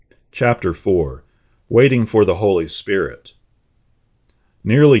Chapter 4. Waiting for the Holy Spirit.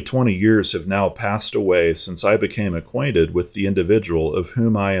 Nearly 20 years have now passed away since I became acquainted with the individual of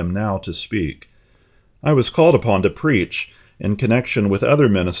whom I am now to speak. I was called upon to preach, in connection with other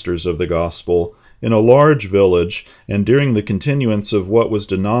ministers of the gospel, in a large village, and during the continuance of what was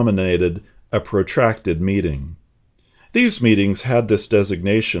denominated a protracted meeting. These meetings had this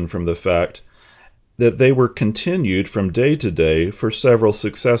designation from the fact that they were continued from day to day for several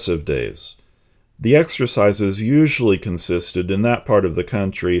successive days. The exercises usually consisted in that part of the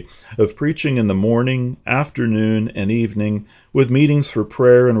country of preaching in the morning, afternoon, and evening, with meetings for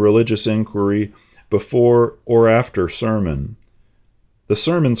prayer and religious inquiry before or after sermon. The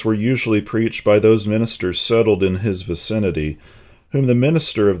sermons were usually preached by those ministers settled in his vicinity, whom the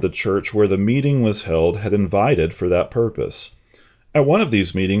minister of the church where the meeting was held had invited for that purpose. At one of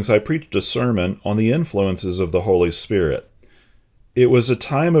these meetings I preached a sermon on the influences of the Holy Spirit. It was a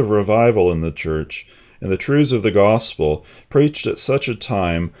time of revival in the church, and the truths of the gospel, preached at such a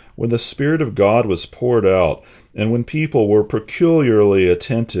time when the Spirit of God was poured out, and when people were peculiarly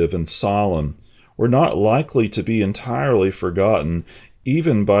attentive and solemn, were not likely to be entirely forgotten,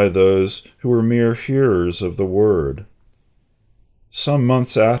 even by those who were mere hearers of the word. Some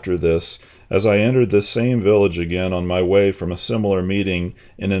months after this, as I entered this same village again on my way from a similar meeting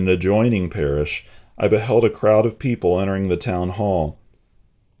in an adjoining parish, I beheld a crowd of people entering the town hall.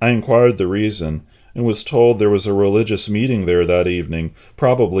 I inquired the reason, and was told there was a religious meeting there that evening,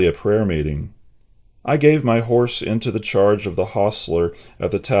 probably a prayer meeting. I gave my horse into the charge of the hostler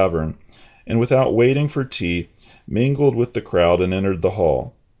at the tavern, and without waiting for tea, mingled with the crowd and entered the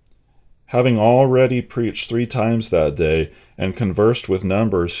hall. Having already preached 3 times that day, and conversed with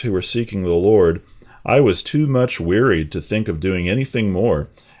numbers who were seeking the Lord, I was too much wearied to think of doing anything more,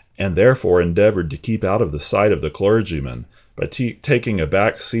 and therefore endeavored to keep out of the sight of the clergyman by taking a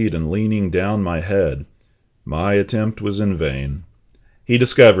back seat and leaning down my head. My attempt was in vain. He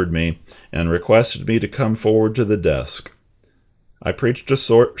discovered me, and requested me to come forward to the desk. I preached a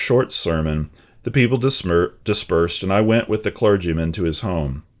short sermon, the people dispersed, and I went with the clergyman to his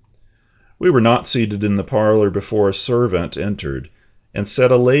home. We were not seated in the parlor before a servant entered, and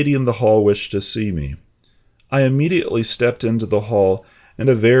said a lady in the hall wished to see me. I immediately stepped into the hall, and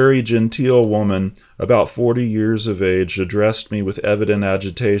a very genteel woman, about 40 years of age, addressed me with evident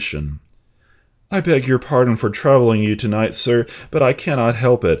agitation. "I beg your pardon for troubling you tonight, sir, but I cannot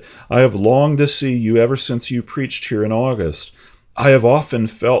help it. I have longed to see you ever since you preached here in August. I have often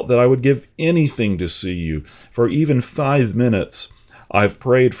felt that I would give anything to see you, for even 5 minutes. I've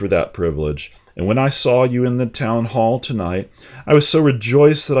prayed for that privilege, and when I saw you in the town hall tonight, I was so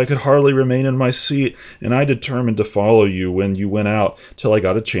rejoiced that I could hardly remain in my seat, and I determined to follow you when you went out till I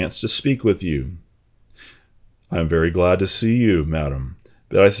got a chance to speak with you." "I am very glad to see you, madam,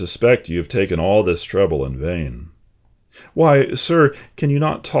 but I suspect you have taken all this trouble in vain." "Why, sir, can you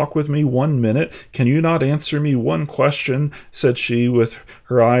not talk with me 1 minute? Can you not answer me 1 question?" said she, with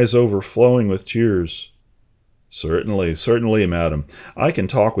her eyes overflowing with tears. "Certainly, certainly, madam. I can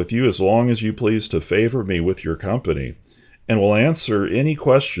talk with you as long as you please to favor me with your company, and will answer any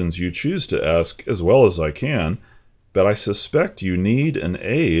questions you choose to ask as well as I can, but I suspect you need an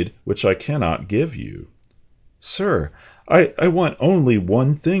aid which I cannot give you." "Sir, I want only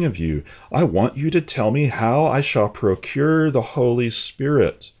 1 thing of you. I want you to tell me how I shall procure the Holy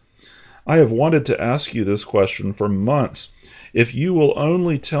Spirit. I have wanted to ask you this question for months. If you will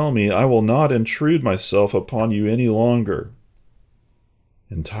only tell me, I will not intrude myself upon you any longer."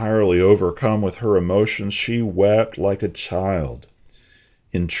 Entirely overcome with her emotions, she wept like a child.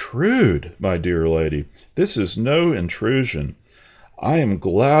 "Intrude, my dear lady! This is no intrusion. I am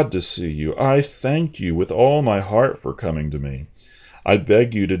glad to see you. I thank you with all my heart for coming to me. I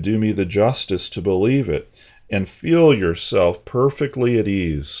beg you to do me the justice to believe it, and feel yourself perfectly at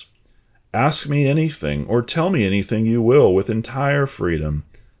ease. Ask me anything, or tell me anything you will, with entire freedom.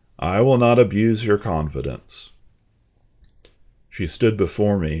 I will not abuse your confidence." She stood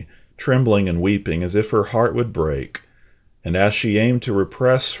before me, trembling and weeping as if her heart would break, and as she aimed to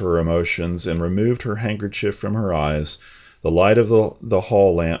repress her emotions and removed her handkerchief from her eyes, the light of the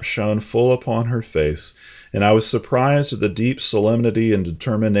hall lamp shone full upon her face, and I was surprised at the deep solemnity and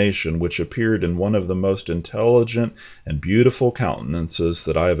determination which appeared in one of the most intelligent and beautiful countenances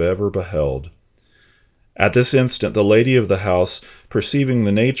that I have ever beheld. At this instant the lady of the house, perceiving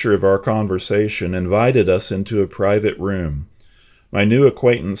the nature of our conversation, invited us into a private room. My new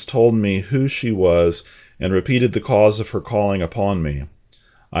acquaintance told me who she was, and repeated the cause of her calling upon me.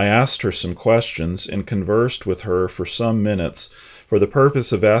 I asked her some questions, and conversed with her for some minutes, for the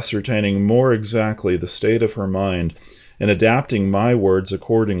purpose of ascertaining more exactly the state of her mind, and adapting my words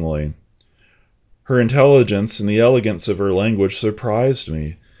accordingly. Her intelligence and the elegance of her language surprised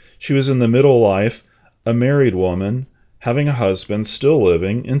me. She was in the middle life, a married woman, having a husband, still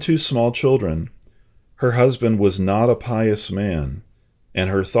living, and 2 small children. Her husband was not a pious man, and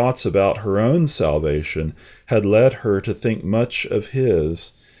her thoughts about her own salvation had led her to think much of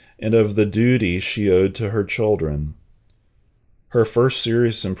his and of the duty she owed to her children. Her first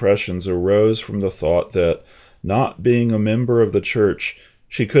serious impressions arose from the thought that, not being a member of the church,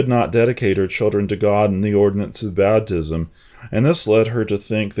 she could not dedicate her children to God in the ordinance of baptism, and this led her to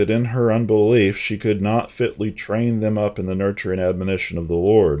think that in her unbelief she could not fitly train them up in the nurture and admonition of the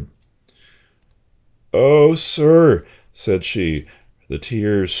Lord. "Oh, sir," said she, the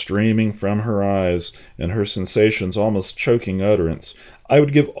tears streaming from her eyes, and her sensations almost choking utterance, "I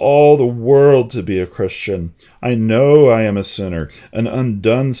would give all the world to be a Christian. I know I am a sinner, an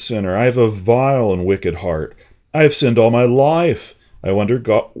undone sinner. I have a vile and wicked heart. I have sinned all my life. I wonder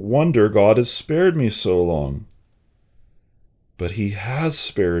God has spared me so long." "But he has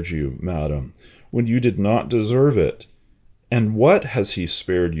spared you, madam, when you did not deserve it. And what has he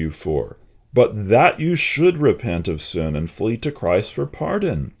spared you for, but that you should repent of sin and flee to Christ for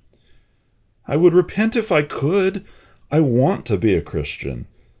pardon?" "I would repent if I could. I want to be a Christian,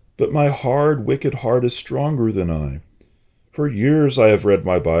 but my hard, wicked heart is stronger than I. For years I have read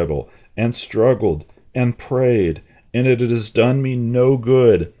my Bible, and struggled, and prayed, and it has done me no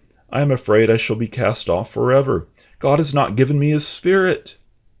good. I am afraid I shall be cast off forever. God has not given me his Spirit."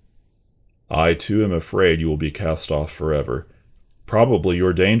 "I, too, am afraid you will be cast off forever. Probably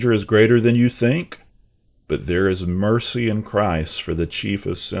your danger is greater than you think. But there is mercy in Christ for the chief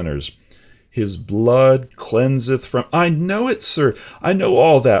of sinners. His blood cleanseth from—" "I know it, sir. I know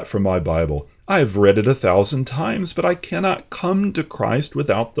all that from my Bible. I have read it 1,000 times, but I cannot come to Christ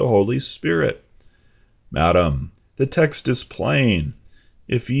without the Holy Spirit." "Madam, the text is plain.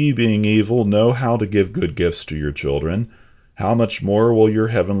 If ye, being evil, know how to give good gifts to your children, how much more will your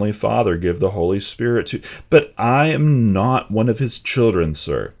heavenly Father give the Holy Spirit to—" "But I am not one of his children,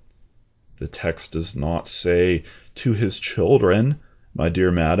 sir." "The text does not say, 'to his children,' my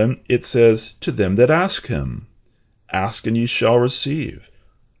dear madam. It says, 'to them that ask him.' Ask and ye shall receive."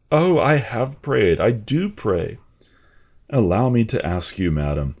 "Oh, I have prayed. I do pray." "Allow me to ask you,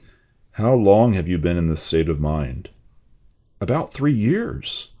 madam, how long have you been in this state of mind?" "About 3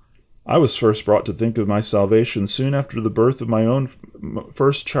 years. I was first brought to think of my salvation soon after the birth of my own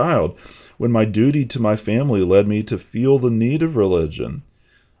first child, when my duty to my family led me to feel the need of religion.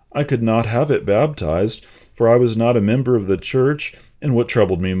 I could not have it baptized, for I was not a member of the church, and what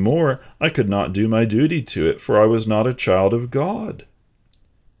troubled me more, I could not do my duty to it, for I was not a child of God."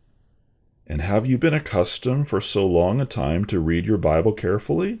 "And have you been accustomed for so long a time to read your Bible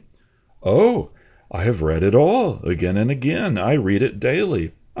carefully?" "Oh, I have read it all, again and again. I read it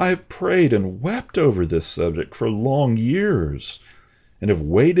daily. I have prayed and wept over this subject for long years, and have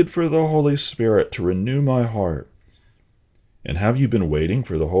waited for the Holy Spirit to renew my heart." "And have you been waiting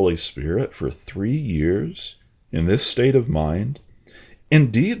for the Holy Spirit for 3 years, in this state of mind?"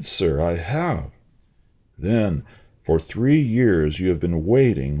 "Indeed, sir, I have." "Then, for 3 years you have been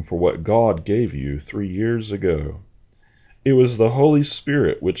waiting for what God gave you 3 years ago. It was the Holy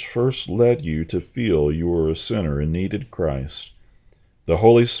Spirit which first led you to feel you were a sinner and needed Christ. The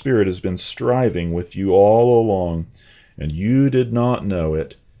Holy Spirit has been striving with you all along, and you did not know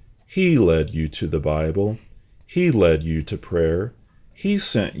it. He led you to the Bible. He led you to prayer. He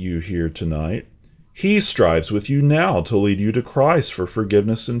sent you here tonight. He strives with you now to lead you to Christ for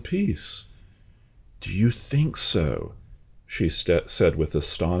forgiveness and peace." "Do you think so?" she said with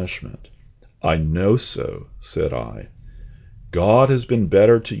astonishment. "I know so," said I. "God has been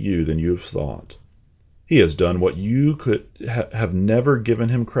better to you than you have thought. He has done what you could have never given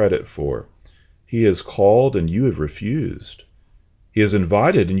him credit for. He has called and you have refused. He has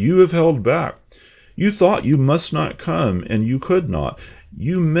invited and you have held back. You thought you must not come, and you could not.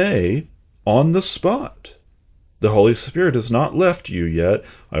 You may on the spot. The Holy Spirit has not left you yet.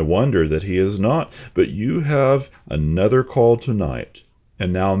 I wonder that he has not. But you have another call tonight.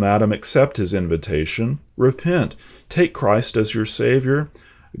 And now, madam, accept his invitation. Repent. Take Christ as your Savior.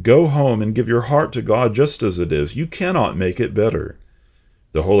 Go home and give your heart to God just as it is. You cannot make it better.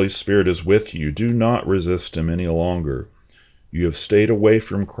 The Holy Spirit is with you. Do not resist him any longer. You have stayed away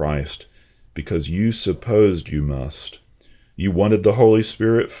from Christ because you supposed you must. You wanted the Holy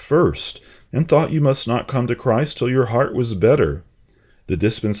Spirit first, and thought you must not come to Christ till your heart was better. The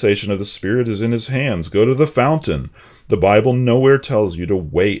dispensation of the Spirit is in his hands. Go to the fountain. The Bible nowhere tells you to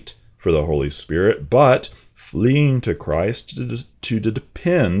wait for the Holy Spirit, but, fleeing to Christ, to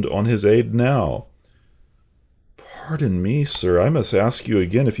depend on his aid now." Pardon me, sir, I must ask you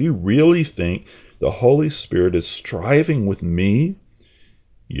again if you really think the Holy Spirit is striving with me?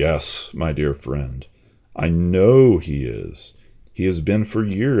 Yes, my dear friend, I know he is. He has been for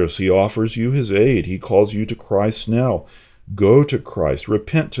years. He offers you his aid. He calls you to Christ now. Go to Christ.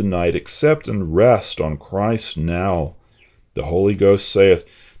 Repent tonight. Accept and rest on Christ now. The Holy Ghost saith,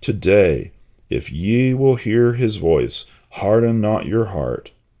 Today, if ye will hear his voice, harden not your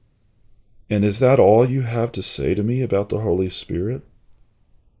heart. And is that all you have to say to me about the Holy Spirit?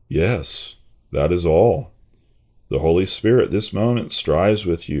 Yes, that is all. The Holy Spirit this moment strives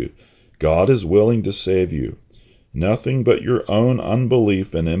with you. God is willing to save you. Nothing but your own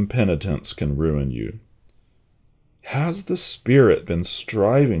unbelief and impenitence can ruin you. Has the Spirit been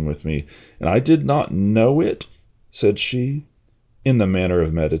striving with me, and I did not know it? Said she, in the manner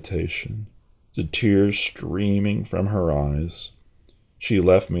of meditation, the tears streaming from her eyes. She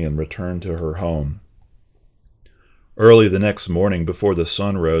left me and returned to her home. Early the next morning, before the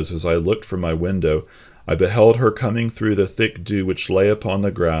sun rose, as I looked from my window, I beheld her coming through the thick dew which lay upon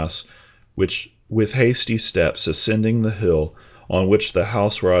the grass, which with hasty steps ascending the hill on which the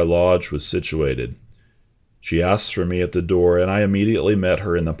house where I lodged was situated. She asked for me at the door, and I immediately met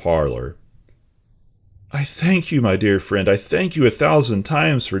her in the parlor. I thank you, my dear friend, I thank you 1,000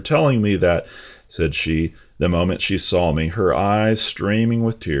 times for telling me that, said she, the moment she saw me, her eyes streaming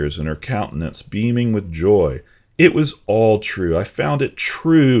with tears and her countenance beaming with joy. It was all true. I found it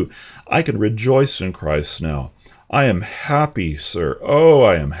true. I can rejoice in Christ now. I am happy, sir. Oh,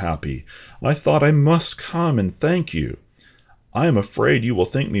 I am happy. I thought I must come and thank you. I am afraid you will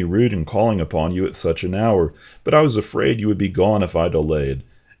think me rude in calling upon you at such an hour, but I was afraid you would be gone if I delayed,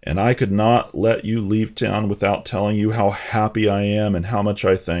 and I could not let you leave town without telling you how happy I am and how much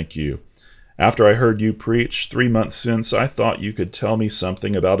I thank you. After I heard you preach 3 months since, I thought you could tell me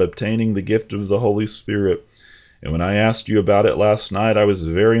something about obtaining the gift of the Holy Spirit, and when I asked you about it last night, I was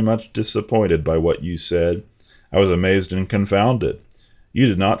very much disappointed by what you said. I was amazed and confounded. You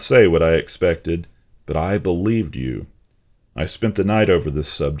did not say what I expected, but I believed you. I spent the night over this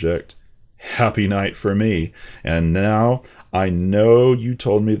subject. Happy night for me. And now I know you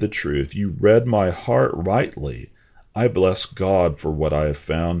told me the truth. You read my heart rightly. I bless God for what I have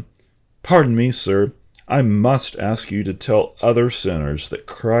found. Pardon me, sir. I must ask you to tell other sinners that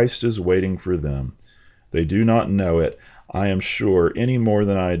Christ is waiting for them. They do not know it, I am sure, any more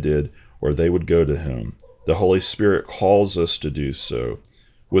than I did, or they would go to him. The Holy Spirit calls us to do so.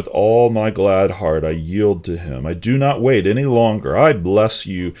 With all my glad heart I yield to him. I do not wait any longer. I bless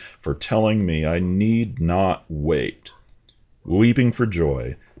you for telling me I need not wait. Weeping for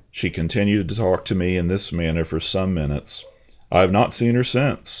joy, she continued to talk to me in this manner for some minutes. I have not seen her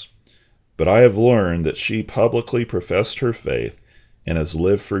since, but I have learned that she publicly professed her faith and has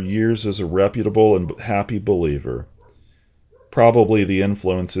lived for years as a reputable and happy believer. Probably the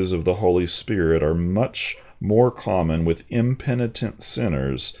influences of the Holy Spirit are much more common with impenitent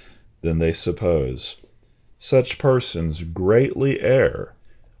sinners than they suppose. Such persons greatly err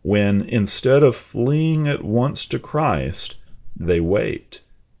when, instead of fleeing at once to Christ, they wait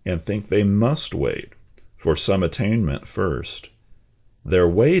and think they must wait for some attainment first. Their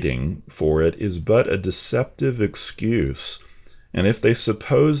waiting for it is but a deceptive excuse, and if they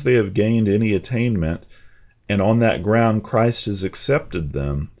suppose they have gained any attainment, and on that ground Christ has accepted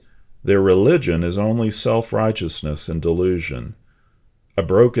them, their religion is only self-righteousness and delusion. A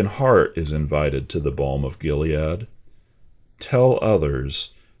broken heart is invited to the balm of Gilead. Tell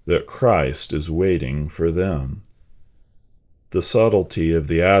others that Christ is waiting for them. The subtlety of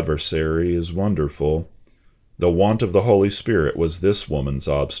the adversary is wonderful. The want of the Holy Spirit was this woman's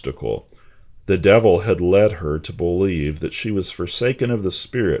obstacle. The devil had led her to believe that she was forsaken of the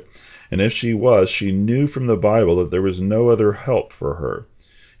Spirit, and if she was, she knew from the Bible that there was no other help for her.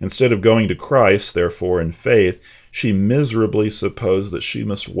 Instead of going to Christ, therefore, in faith, she miserably supposed that she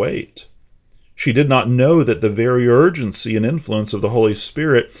must wait. She did not know that the very urgency and influence of the Holy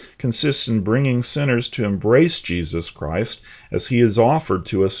Spirit consists in bringing sinners to embrace Jesus Christ as he is offered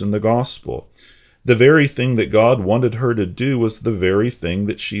to us in the gospel. The very thing that God wanted her to do was the very thing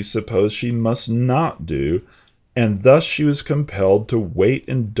that she supposed she must not do, and thus she was compelled to wait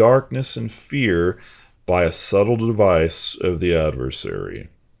in darkness and fear by a subtle device of the adversary.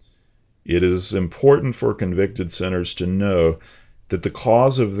 It is important for convicted sinners to know that the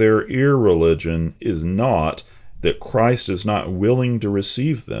cause of their irreligion is not that Christ is not willing to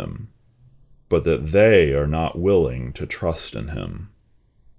receive them, but that they are not willing to trust in him.